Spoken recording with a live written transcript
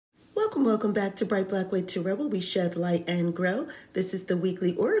Welcome back to Bright Black Way Tarot, where we shed light and grow. This is the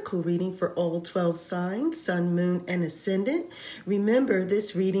weekly oracle reading for all 12 signs, sun, moon, and ascendant. Remember,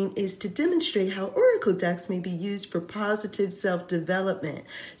 this reading is to demonstrate how oracle decks may be used for positive self-development.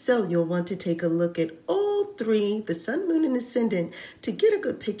 So you'll want to take a look at all three, the sun, moon, and ascendant, to get a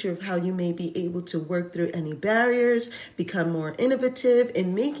good picture of how you may be able to work through any barriers, become more innovative,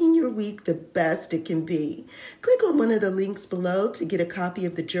 and making your week the best it can be. Click on one of the links below to get a copy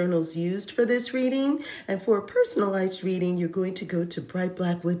of the journals used for this reading. And for a personalized reading, you're going to go to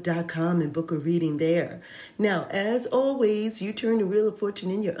brightblackwood.com and book a reading there. Now, as always, you turn the wheel of fortune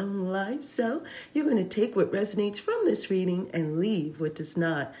in your own life. So you're going to take what resonates from this reading and leave what does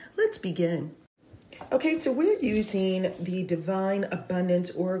not. Let's begin. Okay, so we're using the Divine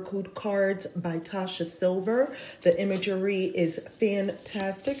Abundance Oracle cards by Tasha Silver. The imagery is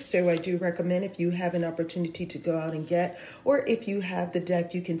fantastic, so I do recommend if you have an opportunity to go out and get, or if you have the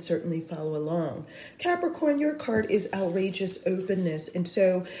deck, you can certainly follow along. Capricorn, your card is Outrageous Openness, and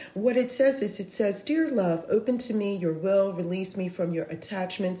so what it says, Dear love, open to me your will, release me from your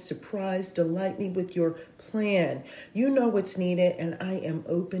attachments, surprise, delight me with your plan. You know what's needed, and I am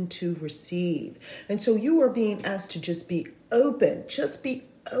open to receive. And so you are being asked to just be open,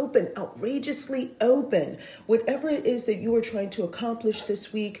 outrageously open. Whatever it is that you are trying to accomplish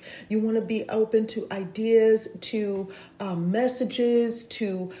this week, you want to be open to ideas, to messages,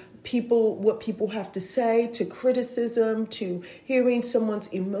 to people, what people have to say, to criticism, to hearing someone's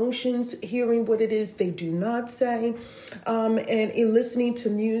emotions, hearing what it is they do not say, and in listening to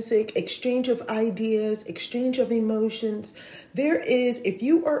music, exchange of ideas, exchange of emotions. If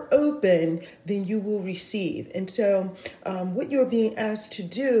you are open, then you will receive. And so what you're being asked to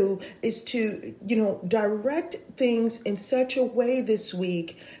do is to, direct things in such a way this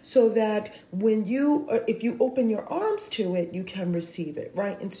week so that if you open your arms to it, you can receive it,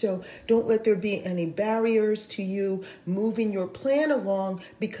 right? And so don't let there be any barriers to you moving your plan along,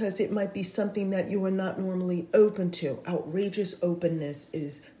 because it might be something that you are not normally open to. Outrageous openness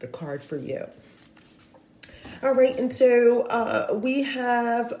is the card for you. All right, and so we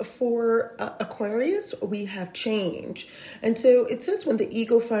have for Aquarius, we have change. And so it says when the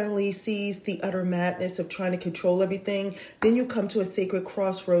ego finally sees the utter madness of trying to control everything, then you come to a sacred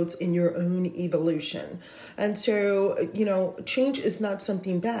crossroads in your own evolution. And so, change is not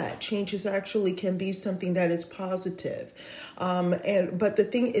something bad. Change can be something that is positive. But the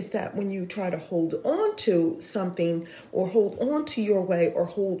thing is that when you try to hold on to something, or hold on to your way, or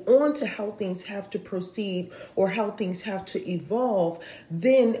hold on to how things have to proceed, or how things have to evolve,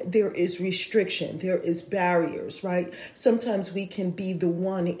 then there is restriction, there is barriers, right? Sometimes we can be the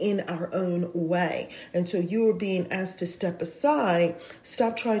one in our own way. And so you are being asked to step aside,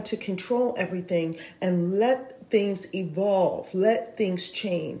 stop trying to control everything, and let things evolve, let things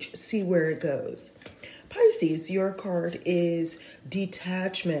change, see where it goes. Pisces, your card is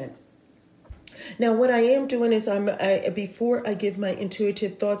detachment. Now, what I am doing is before I give my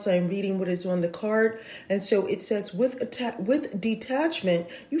intuitive thoughts, I am reading what is on the card. And so it says, with detachment,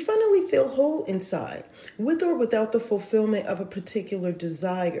 you finally feel whole inside, with or without the fulfillment of a particular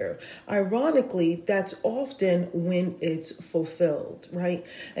desire. Ironically, that's often when it's fulfilled, right?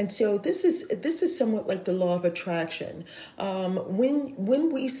 And so this is somewhat like the law of attraction.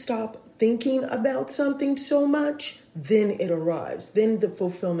 When we stop thinking about something so much, then it arrives, then the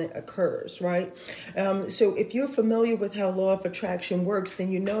fulfillment occurs, right? So if you're familiar with how law of attraction works,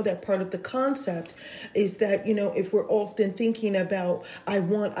 then you know that part of the concept is that, if we're often thinking about, I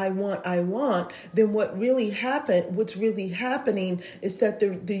want, then what's really happening is that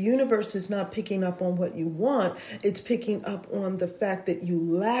the universe is not picking up on what you want. It's picking up on the fact that you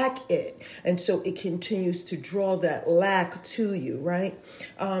lack it. And so it continues to draw that lack to you, right?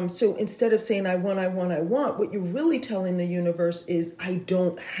 So instead of saying, I want, what you're really telling the universe is, I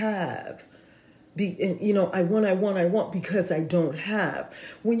don't have. I want because I don't have.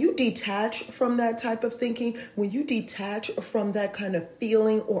 When you detach from that type of thinking, when you detach from that kind of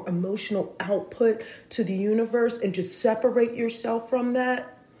feeling or emotional output to the universe and just separate yourself from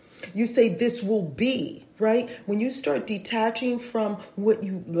that, you say, this will be, right? When you start detaching from what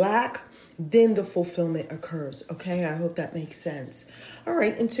you lack, then the fulfillment occurs. Okay, I hope that makes sense. All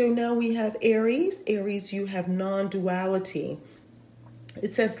right, and so now we have Aries. Aries, you have non-duality.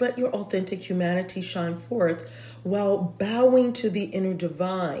 It says, let your authentic humanity shine forth while bowing to the inner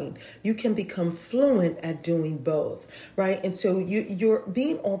divine. You can become fluent at doing both, right? And so you're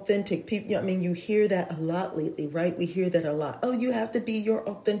being authentic. People, you hear that a lot lately, right? We hear that a lot. Oh, you have to be your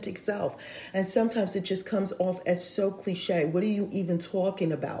authentic self. And sometimes it just comes off as so cliche. What are you even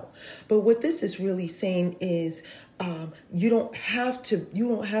talking about? But what this is really saying is, You don't have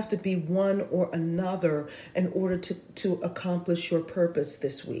to be one or another in order to accomplish your purpose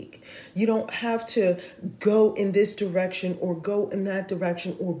this week. You don't have to go in this direction or go in that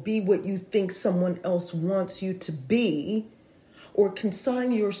direction or be what you think someone else wants you to be, or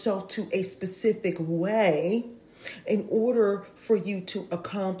consign yourself to a specific way in order for you to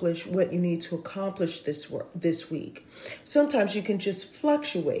accomplish what you need to accomplish this week. Sometimes you can just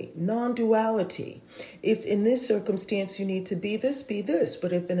fluctuate, non-duality. If in this circumstance you need to be this, be this.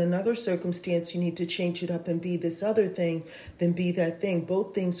 But if in another circumstance you need to change it up and be this other thing, then be that thing.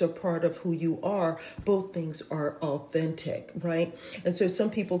 Both things are part of who you are. Both things are authentic, right? And so some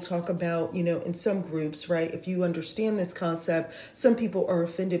people talk about, in some groups, right? If you understand this concept, some people are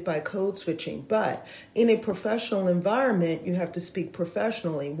offended by code switching. But in a professional environment, you have to speak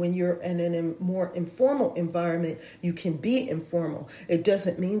professionally. When you're in a more informal environment, you can be informal. It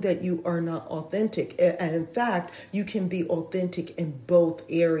doesn't mean that you are not authentic. And in fact, you can be authentic in both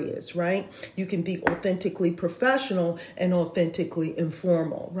areas, right? You can be authentically professional and authentically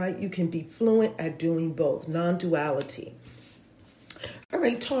informal, right? You can be fluent at doing both, non-duality. All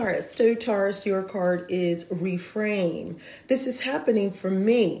right, Taurus. So Taurus, your card is reframe. This is happening for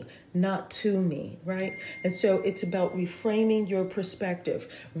me, not to me, right? And so it's about reframing your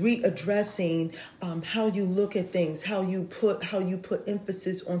perspective, readdressing how you look at things, how you put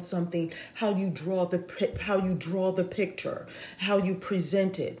emphasis on something, how you draw the picture, how you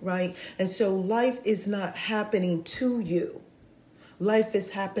present it, right? And so life is not happening to you. Life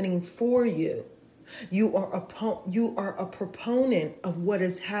is happening for you. You are a proponent of what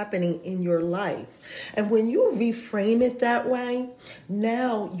is happening in your life. And when you reframe it that way,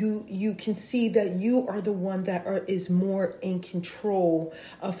 now you can see that you are the one that is more in control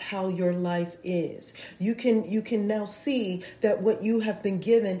of how your life is. You can now see that what you have been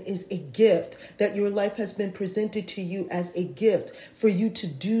given is a gift, that your life has been presented to you as a gift for you to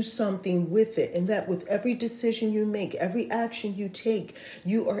do something with it. And that with every decision you make, every action you take,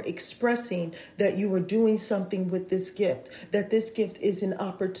 you are expressing that you are doing something with this gift, that this gift is an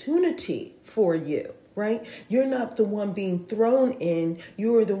opportunity for you, right? You're not the one being thrown in.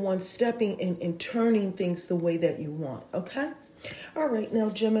 You're the one stepping in and turning things the way that you want, okay? All right, now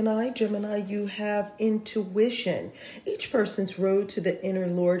Gemini, you have intuition. Each person's road to the inner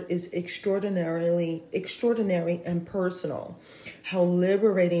Lord is extraordinary and personal. How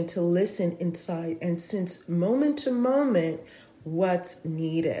liberating to listen inside and sense moment to moment what's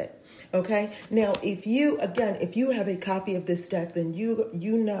needed. Okay. Now, if you have a copy of this deck, then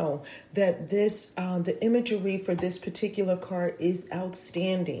you know that the imagery for this particular card is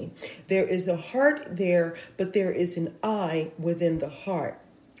outstanding. There is a heart there, but there is an eye within the heart.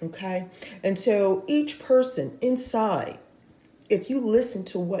 Okay. And so each person inside, if you listen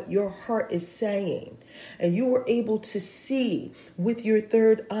to what your heart is saying and you are able to see with your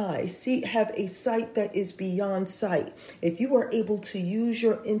third eye, have a sight that is beyond sight, if you are able to use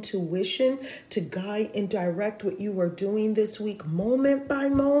your intuition to guide and direct what you are doing this week, moment by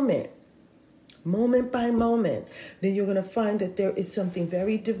moment, then you're going to find that there is something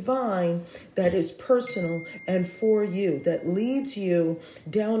very divine that is personal and for you, that leads you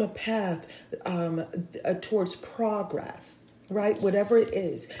down a path towards progress. Right, whatever it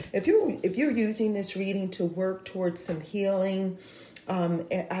is. If you're using this reading to work towards some healing,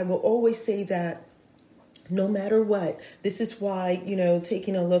 I will always say that no matter what, this is why,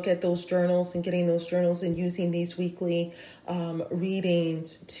 taking a look at those journals and getting those journals and using these weekly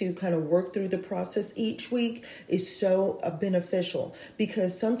readings to kind of work through the process each week is so beneficial,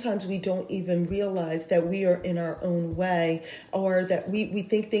 because sometimes we don't even realize that we are in our own way, or that we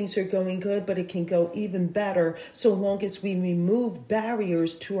think things are going good, but it can go even better so long as we remove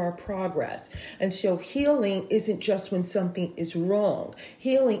barriers to our progress. And so healing isn't just when something is wrong.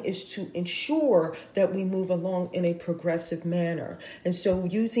 Healing is to ensure that we move along in a progressive manner. And so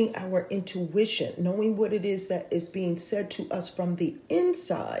using our intuition, knowing what it is that is being said to us from the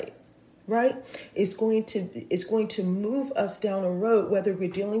inside, right, is going to move us down a road, whether we're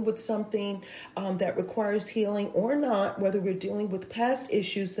dealing with something that requires healing or not, whether we're dealing with past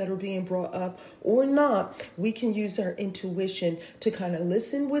issues that are being brought up or not. We can use our intuition to kind of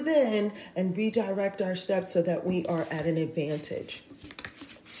listen within and redirect our steps so that we are at an advantage.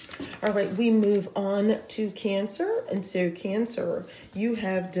 All right, we move on to Cancer. And so Cancer, you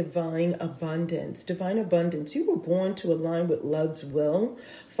have divine abundance. Divine abundance. You were born to align with love's will,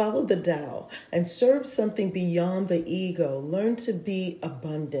 follow the Tao, and serve something beyond the ego. Learn to be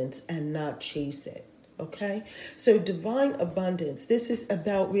abundance and not chase it. Okay? So divine abundance, this is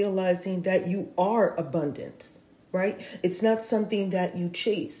about realizing that you are abundance. Right? It's not something that you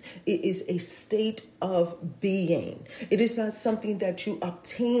chase. It is a state of being. It is not something that you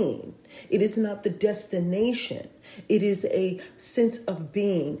obtain. It is not the destination. It is a sense of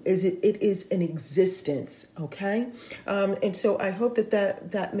being. It is an existence, okay? And so I hope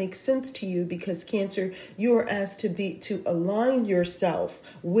that makes sense to you, because Cancer, you are asked to align yourself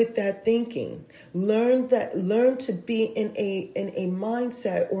with that thinking. Learn to be in a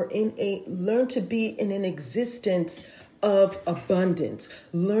mindset, or learn to be in an existence of abundance.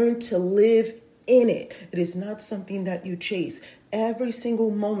 Learn to live in it. It is not something that you chase. Every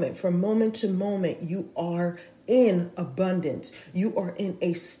single moment, from moment to moment, you are in abundance. You are in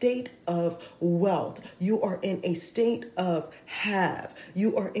a state of wealth. You are in a state of have.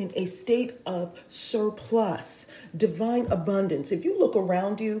 You are in a state of surplus, divine abundance. If you look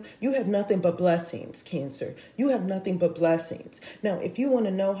around you, you have nothing but blessings, Cancer. You have nothing but blessings. Now, if you want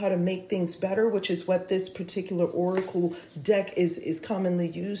to know how to make things better, which is what this particular oracle deck is commonly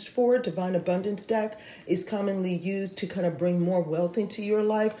used for, divine abundance deck is commonly used to kind of bring more wealth into your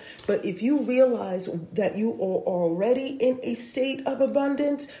life. But if you realize that you are already in a state of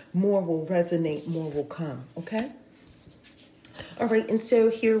abundance, more will resonate, more will come, okay? All right, and so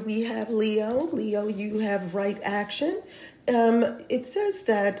here we have Leo. Leo, you have right action. It says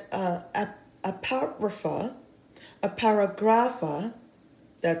that a paragrapha,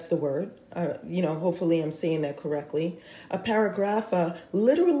 that's the word, hopefully I'm saying that correctly. A paragrapha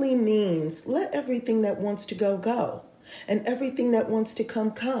literally means let everything that wants to go, go, and everything that wants to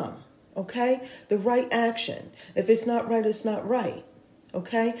come, come. Okay? The right action. If it's not right, it's not right.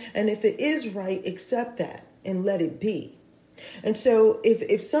 Okay? And if it is right, accept that and let it be. And so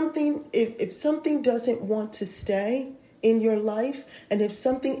if something doesn't want to stay in your life, and if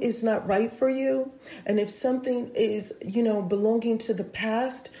something is not right for you, and if something is, belonging to the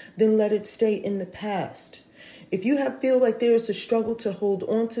past, then let it stay in the past. If you feel like there's a struggle to hold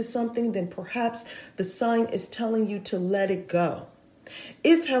on to something, then perhaps the sign is telling you to let it go.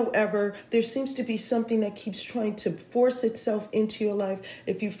 If, however, there seems to be something that keeps trying to force itself into your life,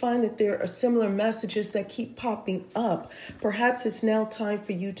 if you find that there are similar messages that keep popping up, perhaps it's now time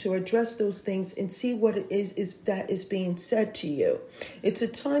for you to address those things and see what it is that is being said to you. It's a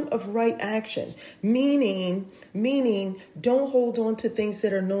time of right action, meaning don't hold on to things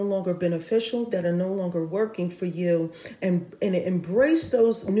that are no longer beneficial, that are no longer working for you, and embrace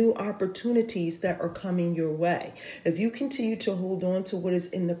those new opportunities that are coming your way. If you continue to hold on to what is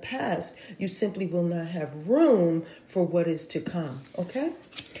in the past, you simply will not have room for what is to come. Okay?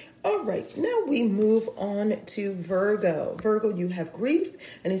 All right, now we move on to Virgo. Virgo, you have grief,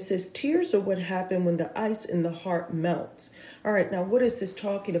 and it says tears are what happen when the ice in the heart melts. All right, now what is this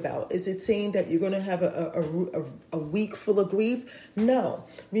talking about? Is it saying that you're going to have a week full of grief? No.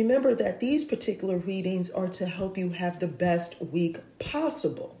 Remember that these particular readings are to help you have the best week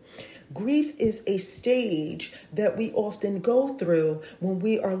possible. Grief is a stage that we often go through when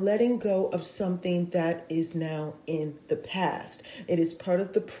we are letting go of something that is now in the past. It is part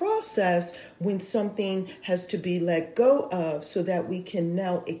of the process when something has to be let go of so that we can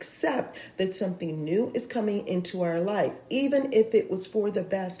now accept that something new is coming into our life, even if it was for the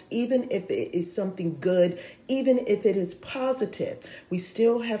best, even if it is something good, even if it is positive. We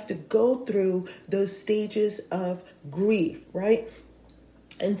still have to go through those stages of grief, right?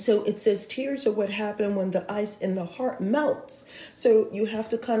 And so it says tears are what happen when the ice in the heart melts. So you have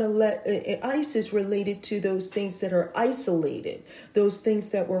to kind of ice is related to those things that are isolated, those things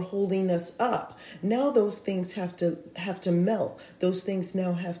that were holding us up. Now those things have to melt. Those things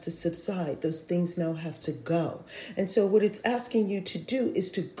now have to subside. Those things now have to go. And so what it's asking you to do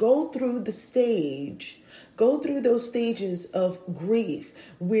is to go through those stages of grief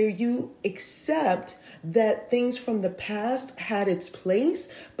where you accept that things from the past had its place,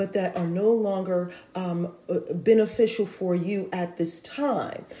 but that are no longer beneficial for you at this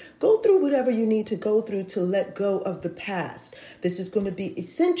time. Go through whatever you need to go through to let go of the past. This is going to be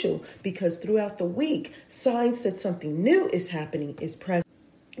essential because throughout the week, signs that something new is happening is present.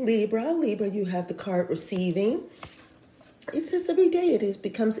 Libra, you have the card receiving. It says every day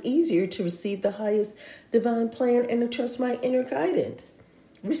becomes easier to receive the highest divine plan and to trust my inner guidance.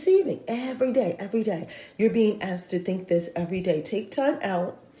 Receiving every day. You're being asked to think this every day. Take time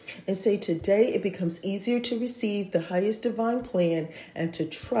out and say, today it becomes easier to receive the highest divine plan and to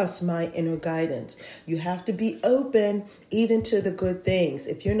trust my inner guidance. You have to be open even to the good things.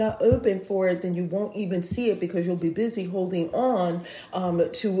 If you're not open for it, then you won't even see it because you'll be busy holding on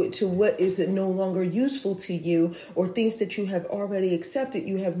to what is no longer useful to you, or things that you have already accepted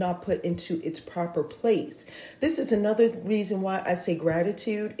you have not put into its proper place. This is another reason why I say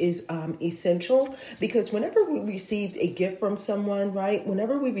gratitude is essential, because whenever we receive a gift from someone, right?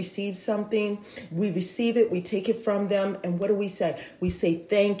 Whenever we receive something, we receive it, we take it from them, and what do we say? We say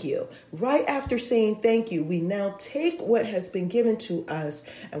thank you. Right after saying thank you, we now take what has been given to us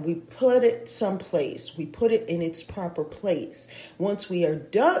and we put it someplace. We put it in its proper place. Once we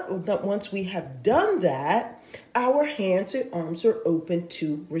have done that, our hands and arms are open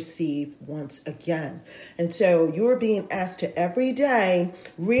to receive once again. And so you're being asked to every day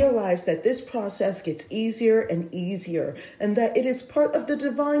realize that this process gets easier and easier, and that it is part of the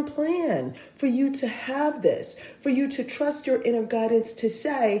divine plan for you to have this, for you to trust your inner guidance to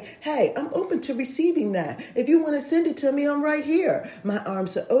say, hey, I'm open to receiving that. If you want to send it to me, I'm right here. My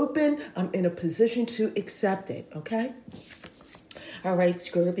arms are open. I'm in a position to accept it. Okay? All right,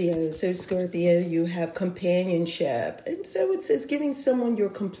 Scorpio. So Scorpio, you have companionship. And so it says giving someone your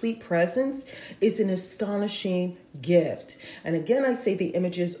complete presence is an astonishing gift. And again, I say the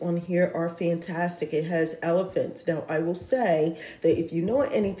images on here are fantastic. It has elephants. Now, I will say that if you know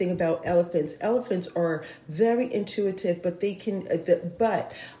anything about elephants are very intuitive, but they can,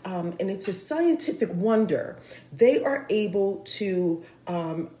 and it's a scientific wonder. They are able to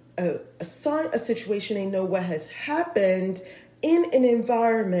assign a situation. They know what has happened in an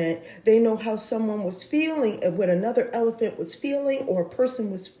environment. They know how someone was feeling, what another elephant was feeling, or a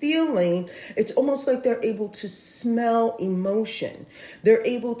person was feeling. It's almost like they're able to smell emotion. They're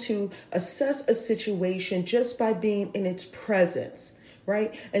able to assess a situation just by being in its presence.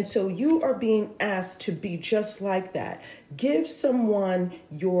 Right? And so you are being asked to be just like that. Give someone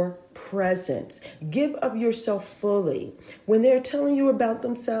your presence. Give of yourself fully. When they're telling you about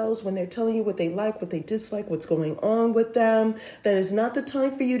themselves, when they're telling you what they like, what they dislike, what's going on with them, that is not the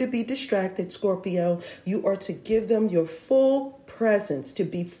time for you to be distracted, Scorpio. You are to give them your full presence, to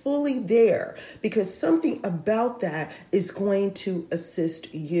be fully there, because something about that is going to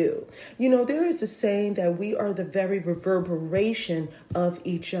assist you. You know, there is a saying that we are the very reverberation of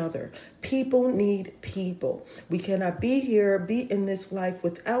each other. People need people. We cannot be in this life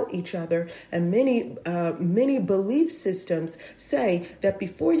without each other. And many belief systems say that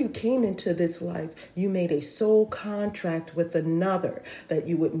before you came into this life, you made a soul contract with another, that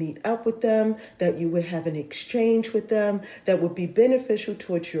you would meet up with them, that you would have an exchange with them that would be beneficial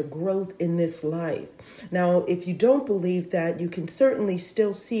towards your growth in this life. Now, if you don't believe that, you can certainly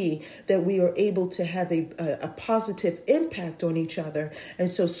still see that we are able to have a positive impact on each other. And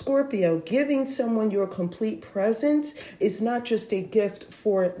so, Scorpio, giving someone your complete presence is not just a gift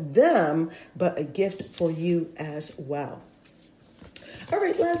for them, but a gift for you as well. All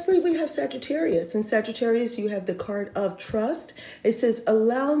right, lastly, we have Sagittarius. In Sagittarius, you have the card of trust. It says,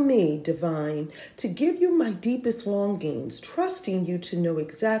 allow me, divine, to give you my deepest longings, trusting you to know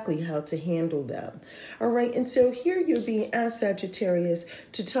exactly how to handle them. All right, and so here you're being asked, Sagittarius,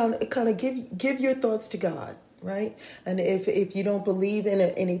 to kind of give your thoughts to God. Right? And if you don't believe in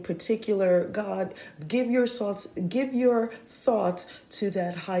any particular God, give your thoughts to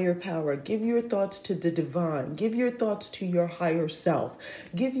that higher power. Give your thoughts to the divine. Give your thoughts to your higher self.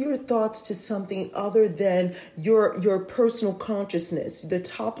 Give your thoughts to something other than your personal consciousness, the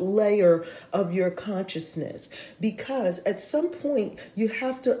top layer of your consciousness. Because at some point you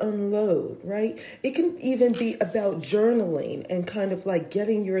have to unload, right? It can even be about journaling and kind of like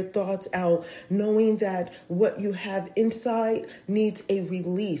getting your thoughts out, knowing that what you have inside needs a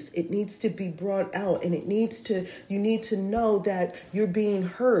release. It needs to be brought out, and you need to know that you're being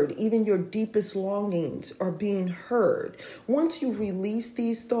heard. Even your deepest longings are being heard. Once you release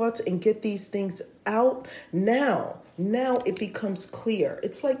these thoughts and get these things out, now it becomes clear.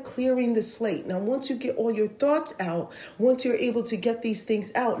 It's like clearing the slate. Now, once you get all your thoughts out, once you're able to get these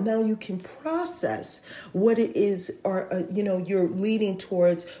things out, now you can process what it is, or you're leading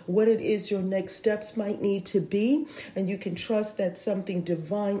towards, what it is your next steps might need to be, and you can trust that something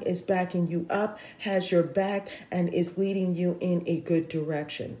divine is backing you up, has your back, and is leading you in a good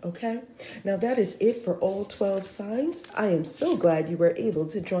direction. Okay? Now, that is it for all 12 signs. I am so glad you were able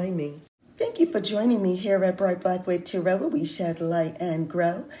to join me. Thank you for joining me here at Bright Blackwood Tarot, where we shed light and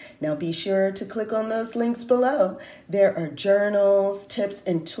grow. Now be sure to click on those links below. There are journals, tips,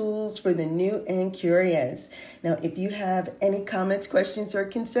 and tools for the new and curious. Now, if you have any comments, questions, or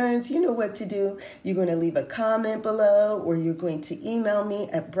concerns, you know what to do. You're going to leave a comment below, or you're going to email me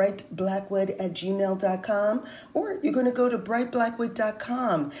at brightblackwood@gmail.com, or you're going to go to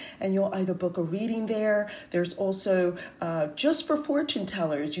brightblackwood.com, and you'll either book a reading there. There's also, just for fortune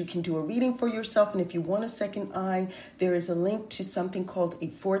tellers, you can do a reading for yourself, and if you want a second eye, there is a link to something called a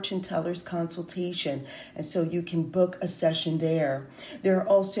fortune teller's consultation, and so you can book a session there. There are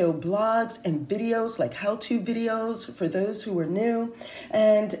also blogs and videos, like how-to videos for those who are new.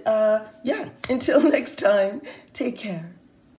 And until next time, take care.